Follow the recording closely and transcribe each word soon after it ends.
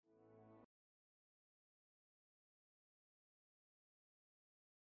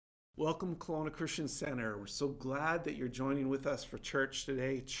Welcome, Kelowna Christian Center. We're so glad that you're joining with us for church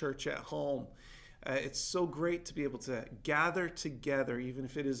today, Church at Home. It's so great to be able to gather together, even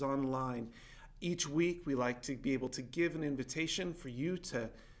if it is online. Each week, we like to be able to give an invitation for you to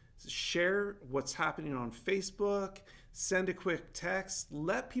share what's happening on Facebook, send a quick text,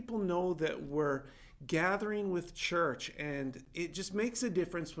 let people know that we're gathering with church, and it just makes a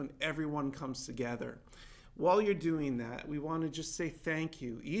difference when everyone comes together. While you're doing that, we want to just say thank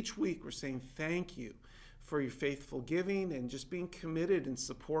you. Each week we're saying thank you for your faithful giving and just being committed and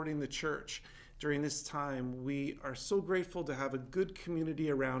supporting the church during this time. We are so grateful to have a good community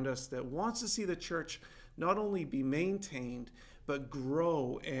around us that wants to see the church not only be maintained, but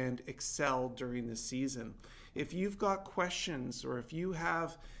grow and excel during this season. If you've got questions or if you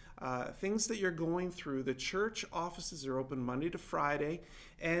have things that you're going through, the church offices are open Monday to Friday,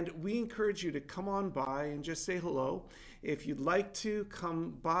 and we encourage you to come on by and just say hello. If you'd like to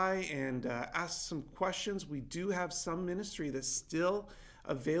come by and ask some questions, we do have some ministry that's still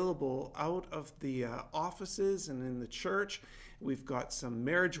available out of the offices and in the church. We've got some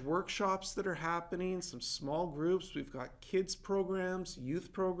marriage workshops that are happening, some small groups. We've got kids programs,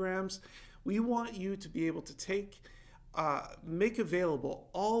 youth programs. We want you to be able to make available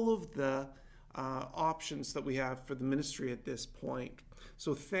all of the options that we have for the ministry at this point.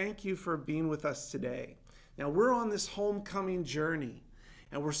 So thank you for being with us today. Now we're on this homecoming journey,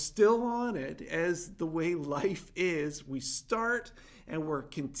 and we're still on it as the way life is. We start and we're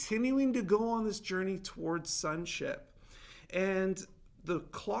continuing to go on this journey towards sonship. And the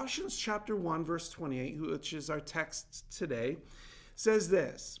Colossians chapter 1 verse 28, which is our text today, says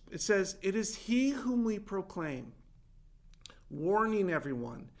this. It says, "It is he whom we proclaim, warning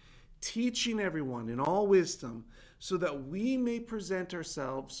everyone, teaching everyone in all wisdom, so that we may present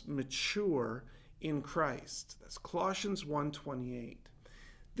ourselves mature in Christ." That's Colossians 1:28.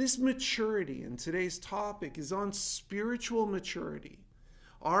 This maturity in today's topic is on spiritual maturity.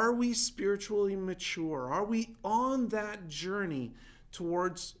 Are we spiritually mature? Are we on that journey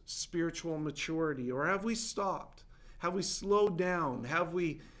towards spiritual maturity? Or have we stopped? Have we slowed down? Have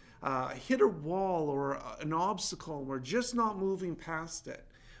we hit a wall or an obstacle and we're just not moving past it?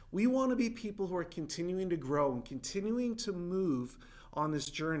 We want to be people who are continuing to grow and continuing to move on this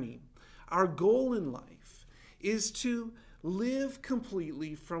journey. Our goal in life is to live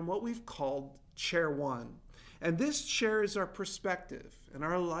completely from what we've called chair one. And this chair is our perspective and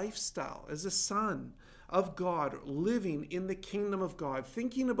our lifestyle as a son of God, living in the kingdom of God,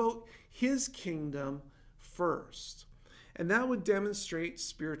 thinking about his kingdom first. And that would demonstrate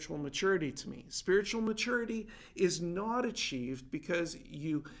spiritual maturity to me. Spiritual maturity is not achieved because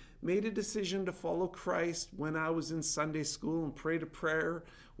you made a decision to follow Christ when I was in Sunday school and prayed a prayer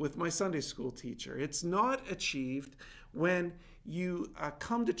with my Sunday school teacher. It's not achieved when you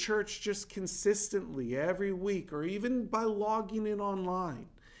come to church just consistently every week, or even by logging in online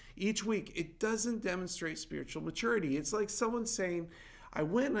each week. It doesn't demonstrate spiritual maturity. It's like someone saying, I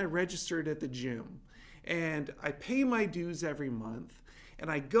went and I registered at the gym, and I pay my dues every month, and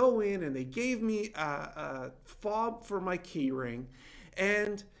I go in and they gave me a fob for my key ring,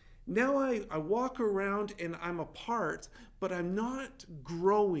 and now I walk around and I'm a part, but I'm not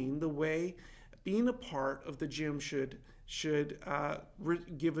growing the way being a part of the gym should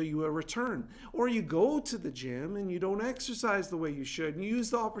give you a return. Or you go to the gym and you don't exercise the way you should, and you use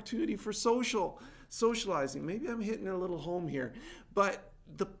the opportunity for socializing. Maybe I'm hitting a little home here, but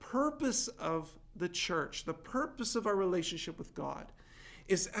the purpose of the church, the purpose of our relationship with God,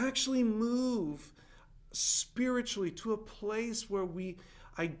 is actually move spiritually to a place where we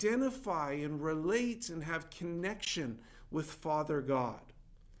identify and relate and have connection with Father God.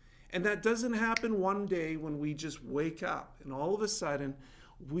 And that doesn't happen one day when we just wake up and all of a sudden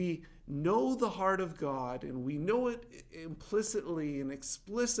we know the heart of God, and we know it implicitly and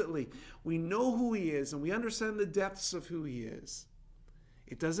explicitly. We know who he is and we understand the depths of who he is.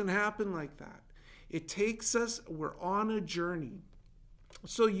 It doesn't happen like that. It takes us, we're on a journey.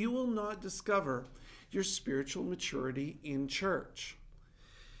 So you will not discover your spiritual maturity in church.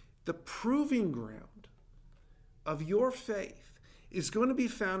 The proving ground of your faith is going to be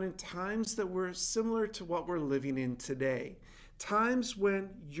found in times that were similar to what we're living in today. Times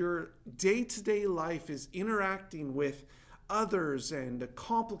when your day-to-day life is interacting with others, and the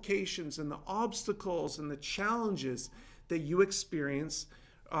complications and the obstacles and the challenges that you experience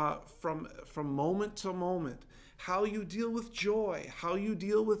from moment to moment. How you deal with joy, how you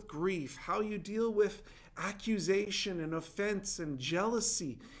deal with grief, how you deal with accusation and offense and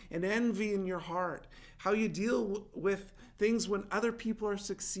jealousy and envy in your heart, how you deal with things when other people are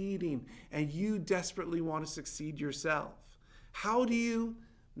succeeding and you desperately want to succeed yourself. How do you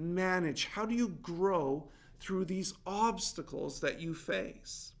manage? How do you grow through these obstacles that you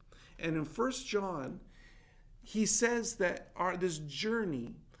face? And in 1 John, he says that this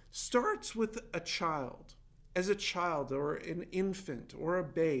journey starts with a child. As a child or an infant or a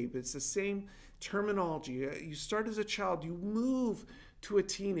babe, it's the same terminology. You start as a child, you move to a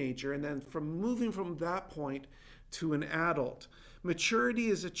teenager, and then moving from that point to an adult. Maturity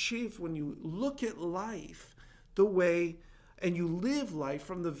is achieved when you look at life the way and you live life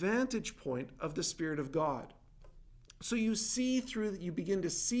from the vantage point of the Spirit of God. So you begin to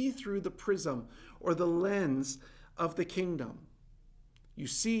see through the prism or the lens of the kingdom. You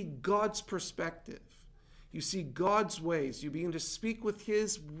see God's perspective. You see God's ways. You begin to speak with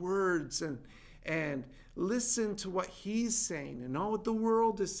his words and listen to what he's saying and not what the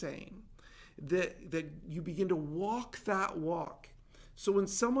world is saying. That you begin to walk that walk. So when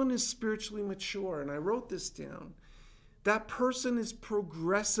someone is spiritually mature, and I wrote this down, that person is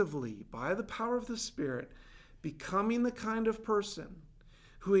progressively, by the power of the Spirit, becoming the kind of person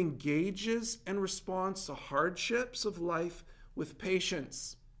who engages and responds to hardships of life with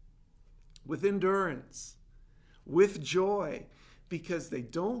patience, with endurance, with joy, because they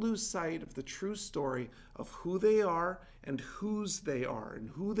don't lose sight of the true story of who they are and whose they are and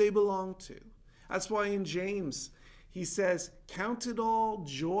who they belong to. That's why in James, he says, "Count it all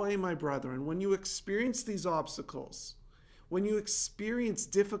joy, my brethren, when you experience these obstacles, when you experience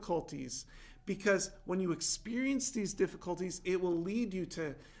difficulties, because when you experience these difficulties, it will lead you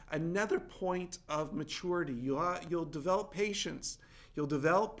to another point of maturity. You'll develop patience, you'll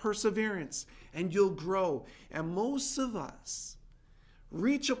develop perseverance, and you'll grow." And most of us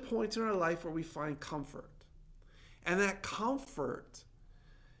reach a point in our life where we find comfort. And that comfort,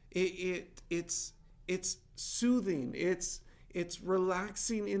 it's soothing, it's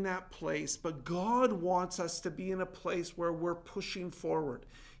relaxing in that place. But God wants us to be in a place where we're pushing forward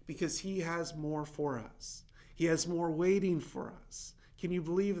because he has more for us. He has more waiting for us. Can you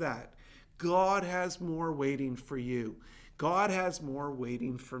believe that? God has more waiting for you. God has more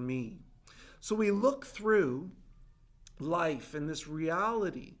waiting for me. So we look through life, and this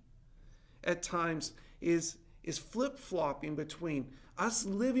reality at times is flip-flopping between us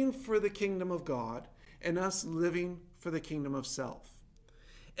living for the kingdom of God and us living for the kingdom of self.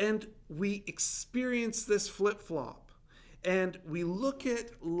 And we experience this flip-flop, and we look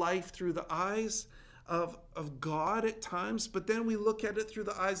at life through the eyes of God at times, but then we look at it through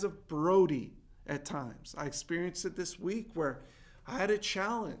the eyes of Brody at times. I experienced it this week where I had a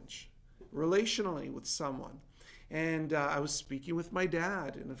challenge relationally with someone. And I was speaking with my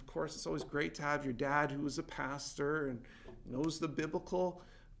dad. And of course, it's always great to have your dad who is a pastor and knows the biblical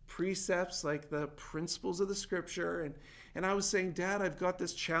precepts, like the principles of the scripture. And I was saying, "Dad, I've got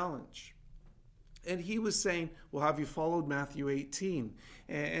this challenge." And he was saying, "Well, have you followed Matthew 18?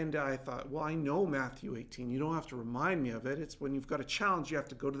 And I thought, well, I know Matthew 18. You don't have to remind me of it. It's when you've got a challenge, you have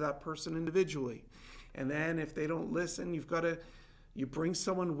to go to that person individually. And then if they don't listen, you bring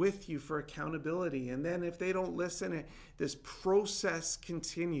someone with you for accountability. And then if they don't listen, this process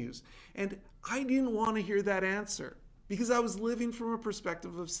continues." And I didn't want to hear that answer because I was living from a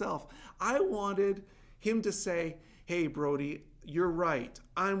perspective of self. I wanted him to say, "Hey, Brody, you're right.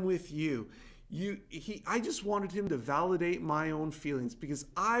 I'm with you." I just wanted him to validate my own feelings because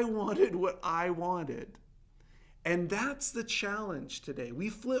I wanted what I wanted. And that's the challenge today. We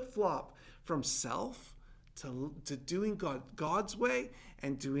flip-flop from self to doing God's way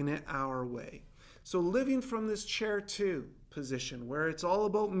and doing it our way. So living from this chair two position where it's all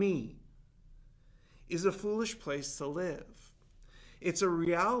about me is a foolish place to live. It's a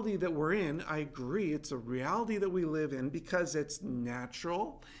reality that we're in. I agree. It's a reality that we live in because it's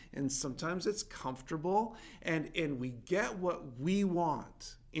natural and sometimes it's comfortable and we get what we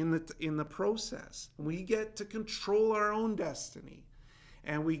want in the process. We get to control our own destiny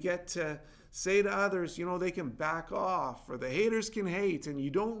and we get to say to others, they can back off or the haters can hate, and you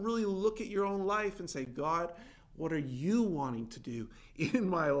don't really look at your own life and say, "God, what are you wanting to do in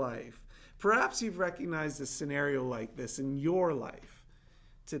my life?" Perhaps you've recognized a scenario like this in your life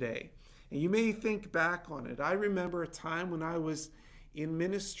today, and you may think back on it. I remember a time when I was in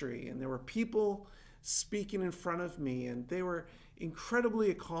ministry and there were people speaking in front of me, and they were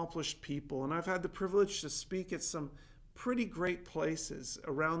incredibly accomplished people, and I've had the privilege to speak at some pretty great places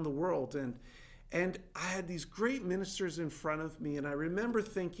around the world, and I had these great ministers in front of me, and I remember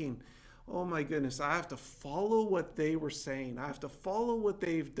thinking, "Oh my goodness, I have to follow what they were saying. I have to follow what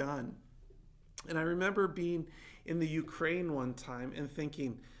they've done." And I remember being in the Ukraine one time and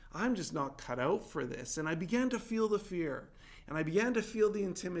thinking, "I'm just not cut out for this." And I began to feel the fear, and I began to feel the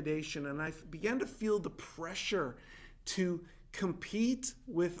intimidation, and I began to feel the pressure to compete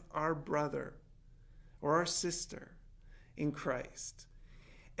with our brother or our sister in Christ.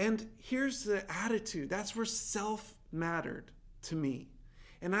 And here's the attitude. That's where self mattered to me.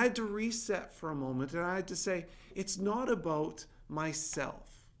 And I had to reset for a moment, and I had to say, it's not about myself.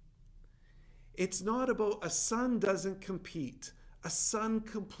 It's not about, a son doesn't compete. A son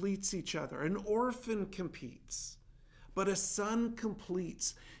completes each other. An orphan competes, but a son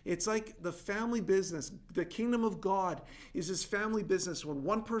completes. It's like the family business. The kingdom of God is his family business. When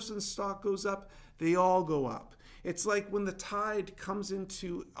one person's stock goes up, they all go up. It's like when the tide comes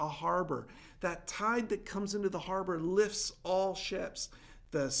into a harbor. That tide that comes into the harbor lifts all ships.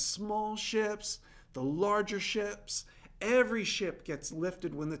 The small ships, the larger ships, every ship gets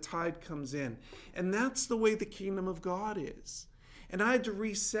lifted when the tide comes in. And that's the way the kingdom of God is. And I had to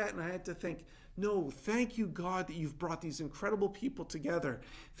reset, and I had to think, no, thank you, God, that you've brought these incredible people together.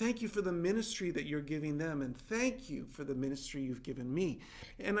 Thank you for the ministry that you're giving them, and thank you for the ministry you've given me.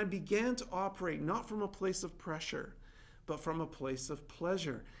 And I began to operate not from a place of pressure, but from a place of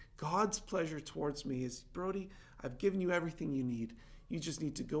pleasure. God's pleasure towards me is, Brody, I've given you everything you need. You just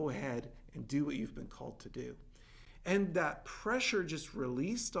need to go ahead and do what you've been called to do. And that pressure just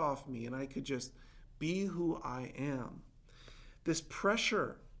released off me, and I could just be who I am. This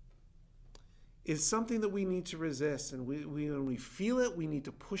pressure is something that we need to resist, and when we feel it, we need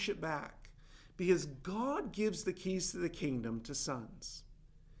to push it back, because God gives the keys to the kingdom to sons.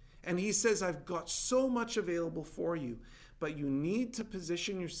 And he says, I've got so much available for you, but you need to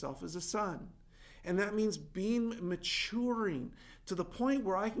position yourself as a son. And that means maturing to the point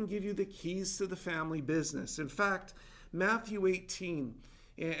where I can give you the keys to the family business. In fact, Matthew 18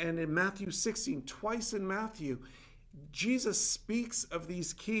 and in Matthew 16, twice in Matthew, Jesus speaks of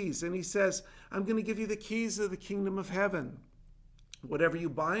these keys, and he says, I'm going to give you the keys of the kingdom of heaven. Whatever you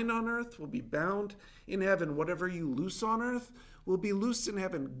bind on earth will be bound in heaven. Whatever you loose on earth will be loosed in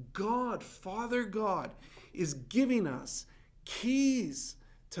heaven. God, Father God, is giving us keys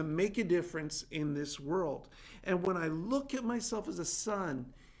to make a difference in this world. And when I look at myself as a son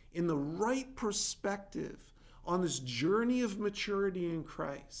in the right perspective on this journey of maturity in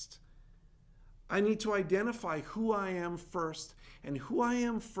Christ, I need to identify who I am first. And who I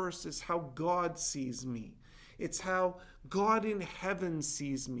am first is how God sees me. It's how God in heaven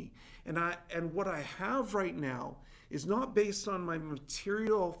sees me. And what I have right now is not based on my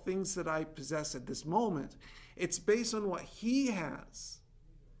material things that I possess at this moment. It's based on what he has.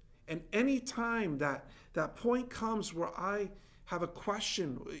 And any time that point comes where I have a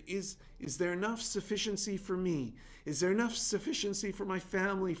question, is there enough sufficiency for me? Is there enough sufficiency for my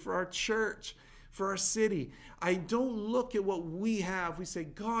family, for our church, for our city? I don't look at what we have. We say,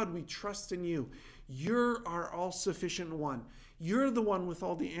 God, we trust in you. You're our all-sufficient one. You're the one with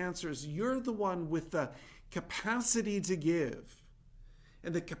all the answers. You're the one with the capacity to give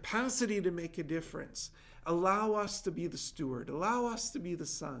and the capacity to make a difference. Allow us to be the steward. Allow us to be the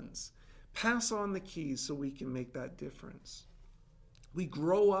sons. Pass on the keys so we can make that difference. We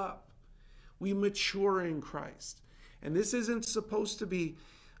grow up. We mature in Christ. And this isn't supposed to be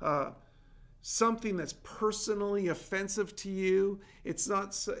something that's personally offensive to you. It's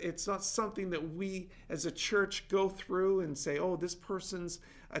not something that we as a church go through and say, oh, this person's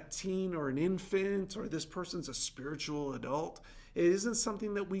a teen or an infant, or this person's a spiritual adult. It isn't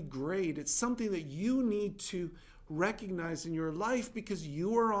something that we grade. It's something that you need to recognize in your life, because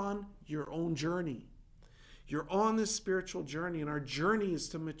you are on your own journey. You're on this spiritual journey, and our journey is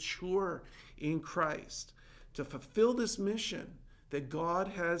to mature in Christ, to fulfill this mission that God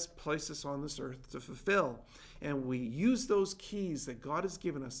has placed us on this earth to fulfill. And we use those keys that God has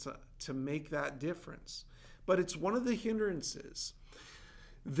given us to make that difference. But it's one of the hindrances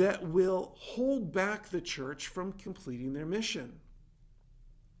that will hold back the church from completing their mission.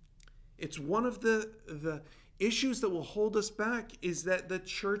 It's one of the issues that will hold us back, is that the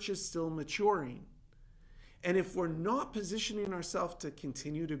church is still maturing. And if we're not positioning ourselves to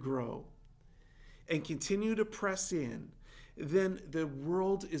continue to grow and continue to press in, then the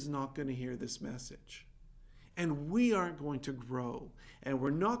world is not going to hear this message. And we aren't going to grow. And we're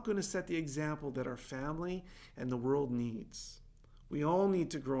not going to set the example that our family and the world needs. We all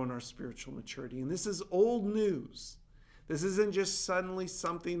need to grow in our spiritual maturity. And this is old news. This isn't just suddenly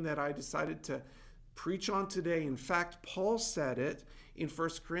something that I decided to preach on today. In fact, Paul said it in 1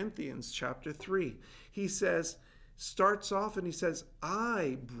 Corinthians chapter 3. He starts off and he says,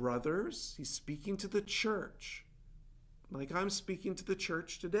 I, brothers, he's speaking to the church, like I'm speaking to the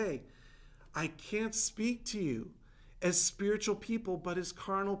church today. I can't speak to you as spiritual people, but as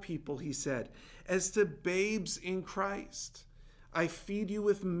carnal people, he said, as to babes in Christ. I feed you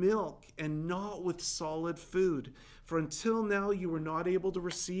with milk and not with solid food, for until now you were not able to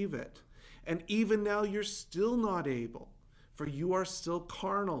receive it, and even now you're still not able, for you are still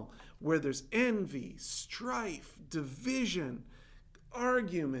carnal, where there's envy, strife, division,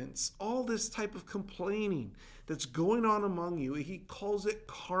 arguments, all this type of complaining that's going on among you. He calls it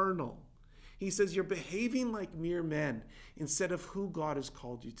carnal. He says you're behaving like mere men instead of who God has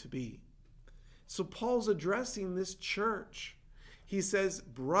called you to be. So Paul's addressing this church. He says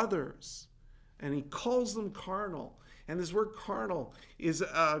brothers, and he calls them carnal. And this word carnal is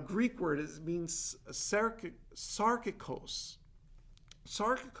a Greek word. It means sarkikos.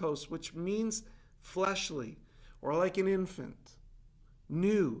 Sarkikos, which means fleshly, or like an infant,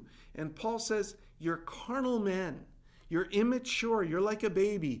 new. And Paul says, you're carnal men. You're immature. You're like a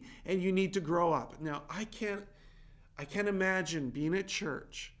baby, and you need to grow up. Now, I can't imagine being at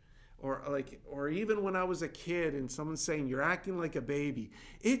church, or even when I was a kid and someone saying you're acting like a baby.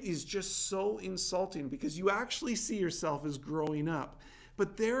 It is just so insulting because you actually see yourself as growing up.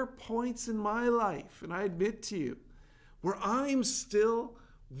 But there are points in my life, and I admit to you, where I'm still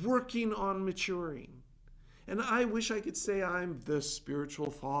working on maturing. And I wish I could say I'm the spiritual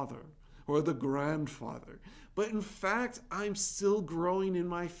father or the grandfather. But in fact, I'm still growing in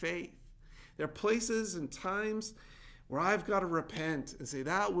my faith. There are places and times where I've got to repent and say,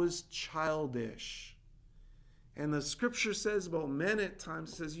 that was childish. And the scripture says about men at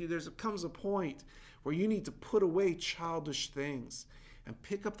times, it says there comes a point where you need to put away childish things and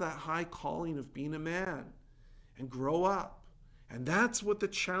pick up that high calling of being a man and grow up. And that's what the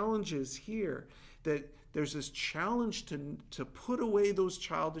challenge is here, that there's this challenge to put away those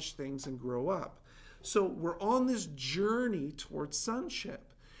childish things and grow up. So we're on this journey towards sonship.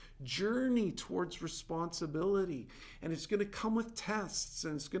 Journey towards responsibility, and it's going to come with tests,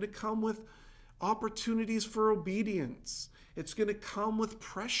 and it's going to come with opportunities for obedience. It's going to come with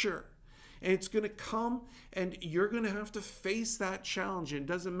pressure, and it's going to come, and you're going to have to face that challenge. And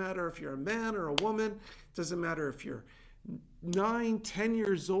it doesn't matter if you're a man or a woman. It doesn't matter if you're 9, 10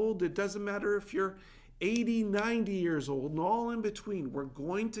 years old. It doesn't matter if you're 80, 90 years old, and all in between. We're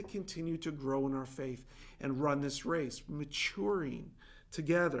going to continue to grow in our faith and run this race, maturing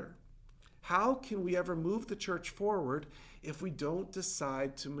together. How can we ever move the church forward if we don't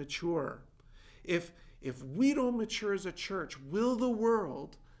decide to mature? If we don't mature as a church, will the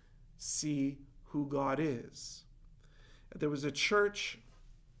world see who God is? There was a church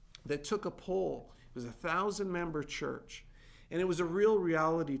that took a poll. It was a 1,000-member church, and it was a real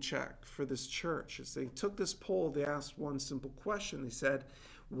reality check for this church. As they took this poll, they asked one simple question. They said,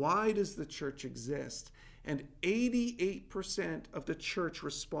 why does the church exist? And 88% of the church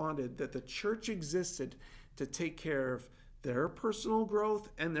responded that the church existed to take care of their personal growth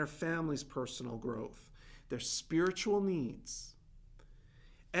and their family's personal growth, their spiritual needs.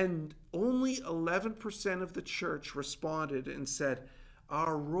 And only 11% of the church responded and said,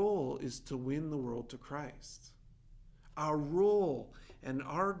 our role is to win the world to Christ. Our role and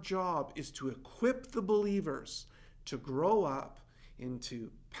our job is to equip the believers to grow up into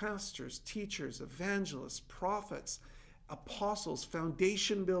pastors, teachers, evangelists, prophets, apostles,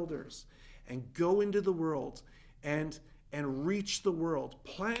 foundation builders, and go into the world and reach the world,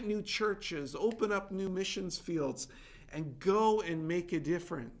 plant new churches, open up new missions fields, and go and make a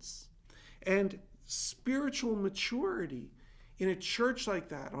difference. And spiritual maturity in a church like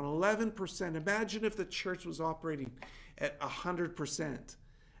that, on 11%, imagine if the church was operating at 100%.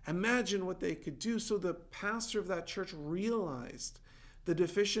 Imagine what they could do. So the pastor of that church realized the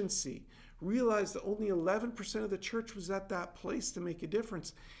deficiency, realized that only 11% of the church was at that place to make a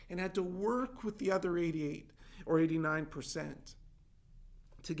difference, and had to work with the other 88 or 89%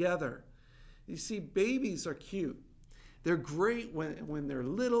 together. You see, babies are cute. They're great when they're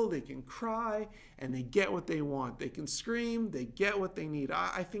little. They can cry and they get what they want. They can scream, they get what they need.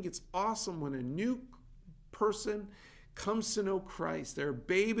 I think it's awesome when a new person comes to know Christ. They're a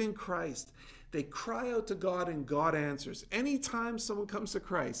babe in Christ. They cry out to God and God answers. Anytime someone comes to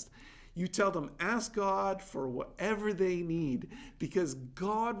Christ, you tell them, ask God for whatever they need, because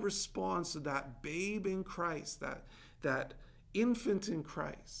God responds to that babe in Christ, that infant in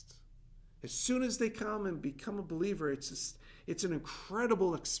Christ. As soon as they come and become a believer, it's an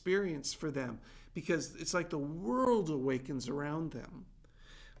incredible experience for them, because it's like the world awakens around them.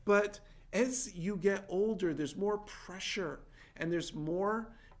 But as you get older, there's more pressure and there's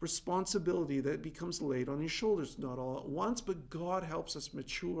more responsibility that becomes laid on your shoulders, not all at once, but God helps us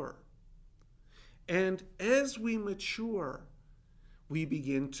mature. And as we mature, we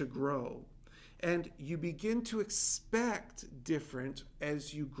begin to grow. And you begin to expect different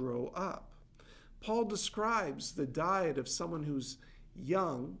as you grow up. Paul describes the diet of someone who's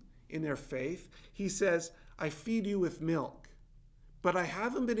young in their faith. He says, I feed you with milk, but I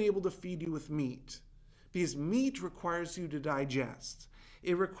haven't been able to feed you with meat, because meat requires you to digest.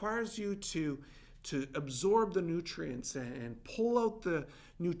 It requires you to absorb the nutrients and pull out the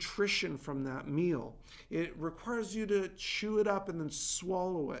nutrition from that meal. It requires you to chew it up and then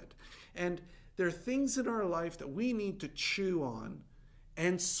swallow it. And there are things in our life that we need to chew on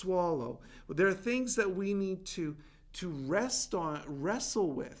and swallow. There are things that we need to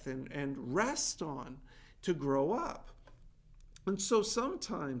wrestle with and rest on to grow up. And so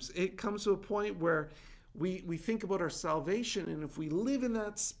sometimes it comes to a point where we think about our salvation, and if we live in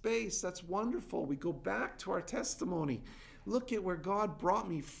that space, that's wonderful. We go back to our testimony. Look at where God brought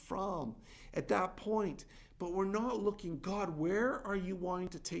me from at that point. But we're not looking, God, where are you wanting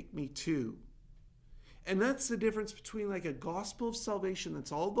to take me to? And that's the difference between like a gospel of salvation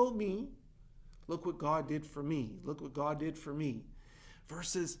that's all about me. Look what God did for me. Look what God did for me.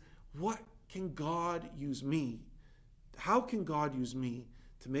 Versus, what can God use me? How can God use me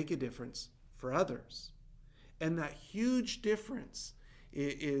to make a difference for others? And that huge difference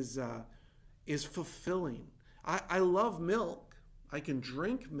is fulfilling. I love milk. I can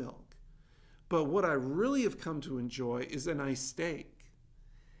drink milk. But what I really have come to enjoy is a nice steak.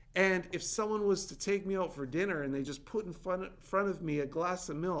 And if someone was to take me out for dinner and they just put in front of me a glass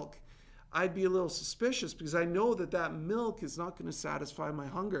of milk, I'd be a little suspicious, because I know that that milk is not going to satisfy my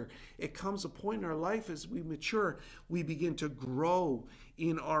hunger. It comes a point in our life as we mature, we begin to grow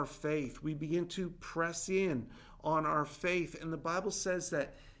in our faith. We begin to press in on our faith. And the Bible says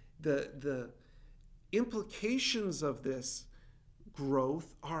that the implications of this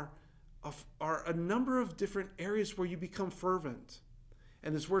growth are a number of different areas where you become fervent.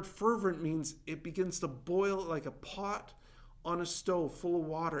 And this word fervent means it begins to boil like a pot on a stove full of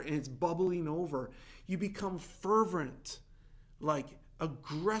water, and it's bubbling over. You become fervent, like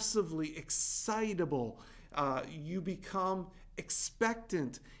aggressively excitable. You become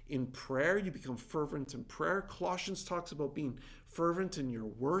expectant in prayer. You become fervent in prayer. Colossians talks about being fervent in your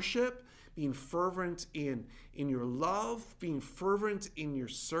worship, being fervent in your love, being fervent in your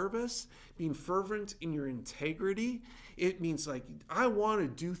service, being fervent in your integrity. It means like, I want to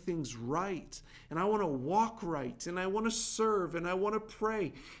do things right, and I want to walk right, and I want to serve, and I want to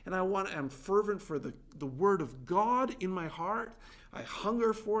pray, and I'm fervent for the word of God in my heart. I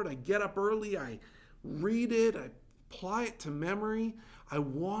hunger for it. I get up early. I read it. I apply it to memory. I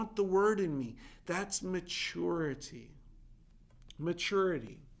want the word in me. That's maturity.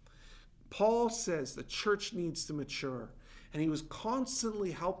 Maturity. Paul says the church needs to mature, and he was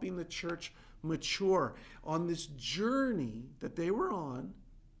constantly helping the church mature on this journey that they were on,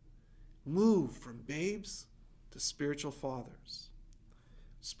 move from babes to spiritual fathers,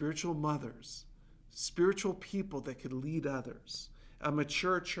 spiritual mothers, spiritual people that could lead others. A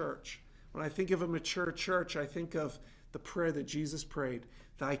mature church. When I think of a mature church, I think of the prayer that Jesus prayed,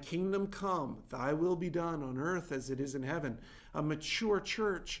 thy kingdom come, thy will be done on earth as it is in heaven. A mature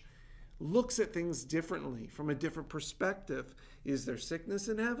church looks at things differently, from a different perspective. Is there sickness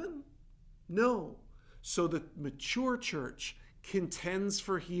in heaven? No. So the mature church contends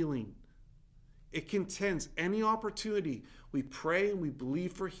for healing. It contends any opportunity. We pray and we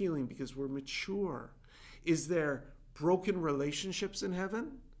believe for healing because we're mature. Is there broken relationships in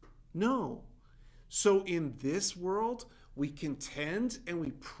heaven? No. So in this world, we contend and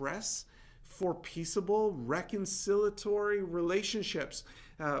we press for peaceable, reconciliatory relationships,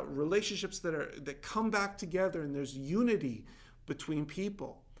 relationships that come back together, and there's unity between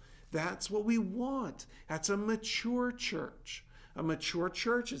people. That's what we want. That's a mature church. A mature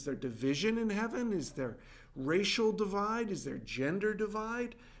church, is there division in heaven? Is there racial divide? Is there gender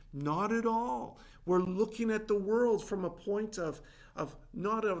divide? Not at all. We're looking at the world from a point of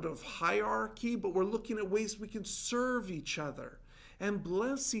not out of hierarchy, but we're looking at ways we can serve each other and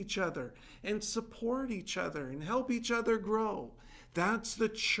bless each other and support each other and help each other grow. That's the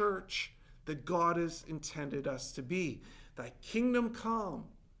church that God has intended us to be. Thy kingdom come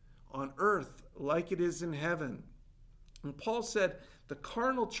on earth like it is in heaven. And Paul said the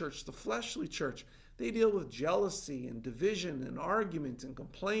carnal church, the fleshly church, they deal with jealousy and division and argument and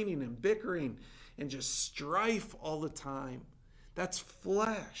complaining and bickering and just strife all the time. That's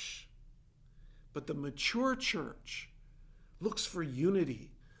flesh. But the mature church looks for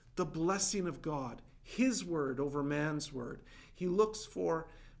unity, the blessing of God, his word over man's word. He looks for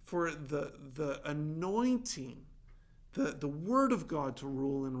the anointing, the word of God to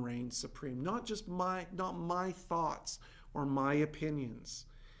rule and reign supreme, not my thoughts or my opinions.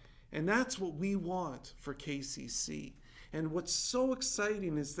 And that's what we want for KCC. And what's so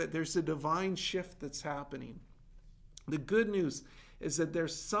exciting is that there's a divine shift that's happening. The good news is that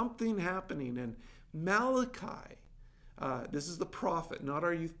there's something happening. And Malachi, this is the prophet, not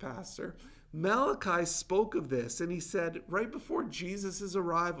our youth pastor, Malachi spoke of this, and he said, right before Jesus'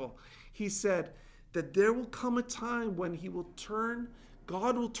 arrival, he said that there will come a time when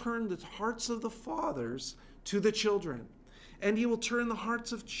God will turn the hearts of the fathers to the children, and he will turn the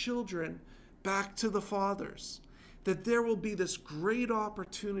hearts of children back to the fathers. That there will be this great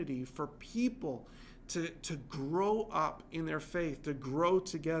opportunity for people to grow up in their faith, to grow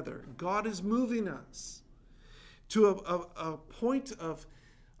together. God is moving us to a point of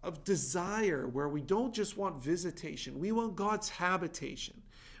desire where we don't just want visitation. We want God's habitation,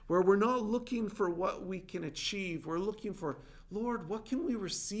 where we're not looking for what we can achieve. We're looking for, Lord, what can we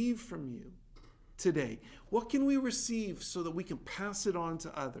receive from you today? What can we receive so that we can pass it on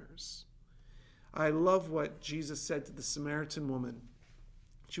to others? I love what Jesus said to the Samaritan woman.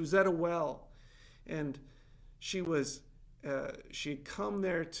 She was at a well, and she had come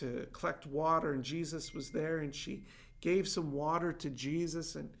there to collect water, and Jesus was there, and she gave some water to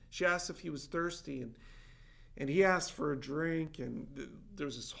Jesus, and she asked if he was thirsty, and he asked for a drink, and there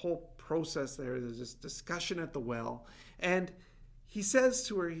was this whole process there. There's this discussion at the well, and he says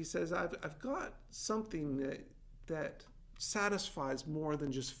to her, I've got something that satisfies more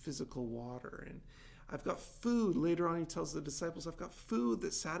than just physical water, and I've got food. Later on, he tells the disciples, I've got food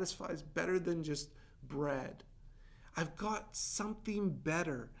that satisfies better than just bread. I've got something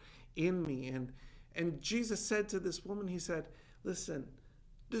better in me. And Jesus said to this woman, he said, listen,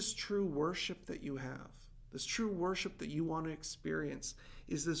 this true worship that you have, this true worship that you want to experience,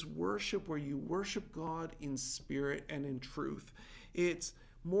 is this worship where you worship God in spirit and in truth. It's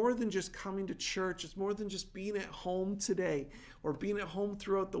more than just coming to church. It's more than just being at home today or being at home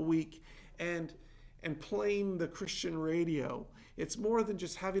throughout the week and playing the Christian radio. It's more than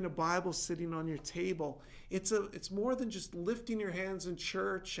just having a Bible sitting on your table. It's more than just lifting your hands in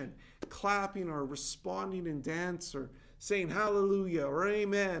church and clapping or responding in dance or saying hallelujah or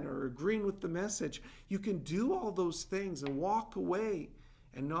amen or agreeing with the message. You can do all those things and walk away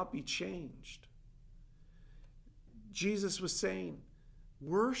and not be changed. Jesus was saying,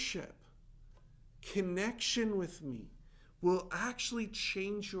 worship, connection with me will actually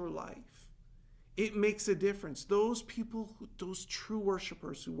change your life. It makes a difference. Those people, those true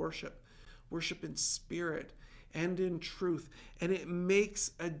worshipers who worship in spirit and in truth, and it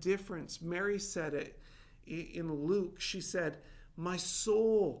makes a difference. Mary said it in Luke. She said, my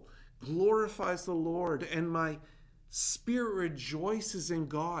soul glorifies the Lord and my spirit rejoices in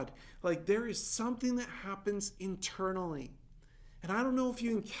God. Like there is something that happens internally. And I don't know if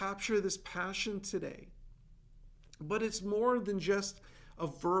you can capture this passion today, but it's more than just a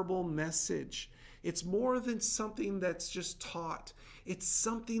verbal message. It's more than something that's just taught. It's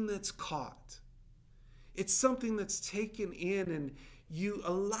something that's caught. It's something that's taken in and you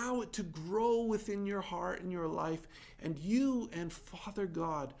allow it to grow within your heart and your life, and you and Father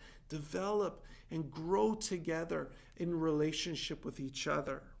God develop and grow together in relationship with each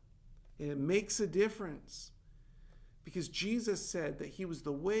other. And it makes a difference because Jesus said that he was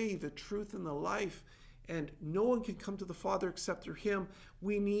the way, the truth, and the life, and no one can come to the Father except through him.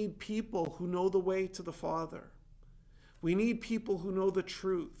 We need people who know the way to the Father. We need people who know the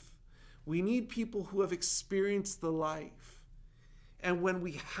truth. We need people who have experienced the life. And when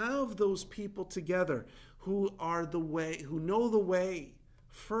we have those people together who are the way, who know the way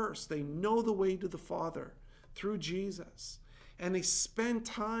first, they know the way to the Father through Jesus, and they spend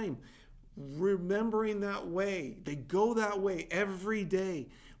time remembering that way. They go that way every day,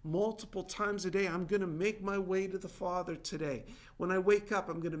 multiple times a day. I'm going to make my way to the Father today. When I wake up,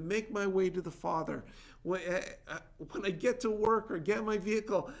 I'm going to make my way to the Father. When I get to work or get my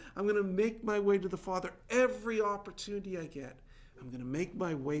vehicle, I'm going to make my way to the Father. Every opportunity I get, I'm going to make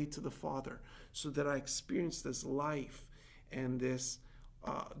my way to the Father so that I experience this life and this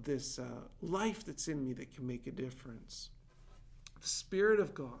life that's in me that can make a difference. The Spirit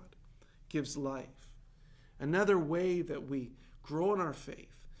of God gives life. Another way that we grow in our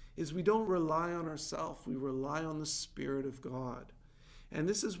faith is we don't rely on ourselves. We rely on the Spirit of God. And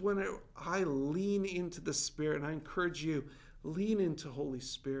this is when I lean into the Spirit, and I encourage you, lean into Holy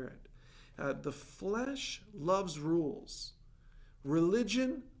Spirit. The flesh loves rules.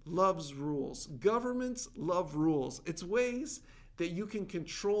 Religion loves rules. Governments love rules. It's ways that you can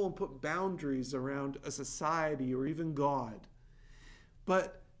control and put boundaries around a society or even God.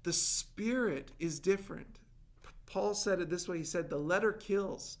 But the Spirit is different. Paul said it this way. He said, the letter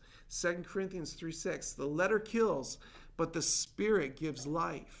kills. 2 Corinthians 3:6. The letter kills, but the Spirit gives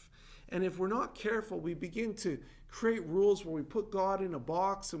life. And if we're not careful, we begin to create rules where we put God in a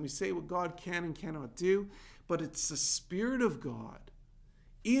box and we say what God can and cannot do, but it's the Spirit of God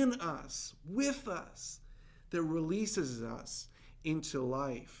in us, with us, that releases us into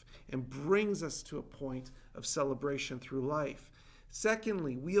life and brings us to a point of celebration through life.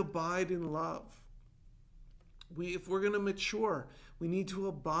 Secondly, we abide in love. If we're going to mature, we need to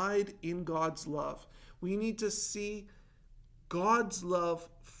abide in God's love. We need to see God's love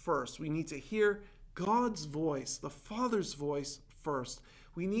first. We need to hear God's voice, the Father's voice first.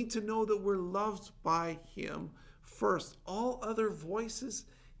 We need to know that we're loved by Him first. All other voices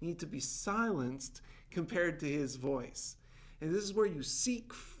need to be silenced compared to His voice. And this is where you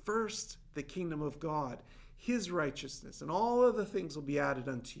seek first the kingdom of God, His righteousness, and all other things will be added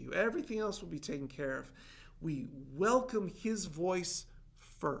unto you. Everything else will be taken care of. We welcome His voice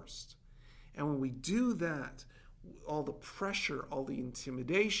first. And when we do that, all the pressure, all the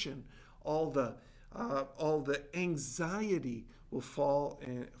intimidation, all the anxiety will fall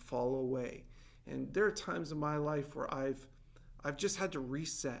away. And there are times in my life where I've just had to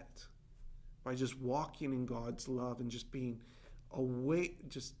reset by just walking in God's love and just being away,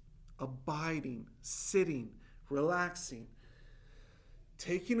 just abiding, sitting, relaxing,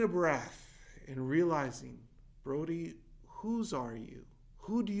 taking a breath and realizing, Brody, whose are you?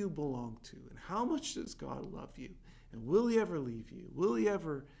 Who do you belong to? And how much does God love you? And will He ever leave you? Will He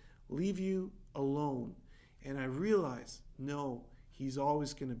ever leave you alone? And I realize, no, He's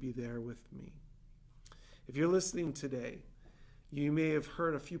always going to be there with me. If you're listening today, you may have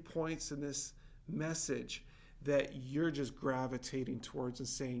heard a few points in this message that you're just gravitating towards and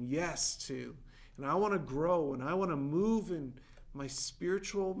saying yes to. And I want to grow and I want to move in my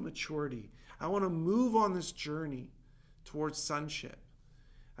spiritual maturity. I want to move on this journey towards sonship,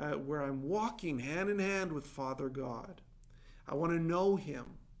 where I'm walking hand in hand with Father God. I want to know Him.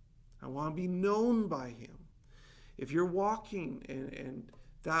 I want to be known by Him. If you're walking in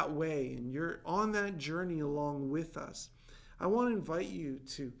that way and you're on that journey along with us, I want to invite you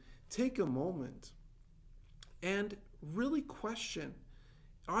to take a moment and really question,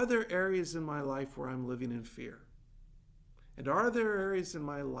 are there areas in my life where I'm living in fear? And are there areas in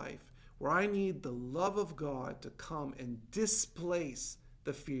my life where I need the love of God to come and displace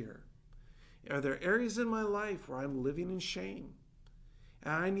the fear? Are there areas in my life where I'm living in shame?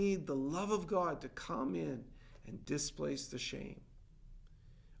 And I need the love of God to come in and displace the shame.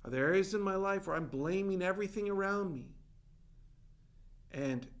 Are there areas in my life where I'm blaming everything around me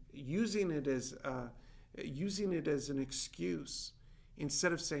and using it as an excuse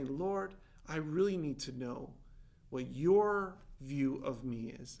instead of saying, Lord, I really need to know what your view of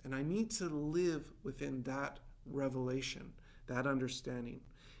me is, and I need to live within that revelation, that understanding.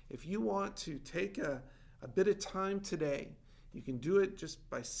 If you want to take a bit of time today, you can do it just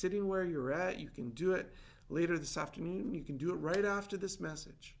by sitting where you're at. You can do it later this afternoon. You can do it right after this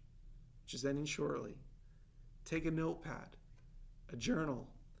message, which is ending shortly. Take a notepad, a journal.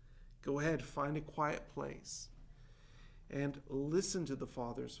 Go ahead, find a quiet place, and listen to the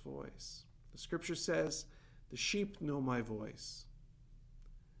Father's voice. The scripture says, the sheep know my voice.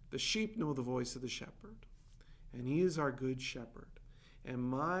 The sheep know the voice of the shepherd, and He is our good shepherd. And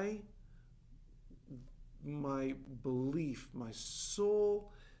my belief, my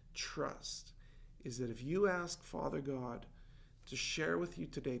sole trust is that if you ask Father God to share with you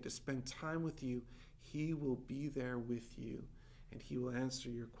today, to spend time with you, He will be there with you, and He will answer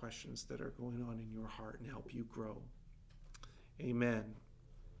your questions that are going on in your heart and help you grow. Amen.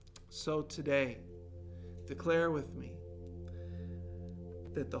 So today, declare with me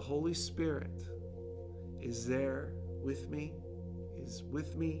that the Holy Spirit is there with me, is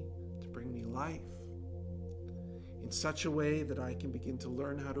with me to bring me life in such a way that I can begin to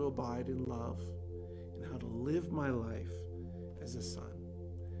learn how to abide in love and how to live my life as a son.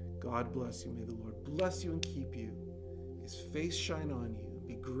 God bless you. May the Lord bless you and keep you. His face shine on you and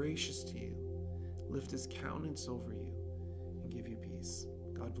be gracious to you. Lift His countenance over you and give you peace.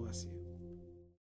 God bless you.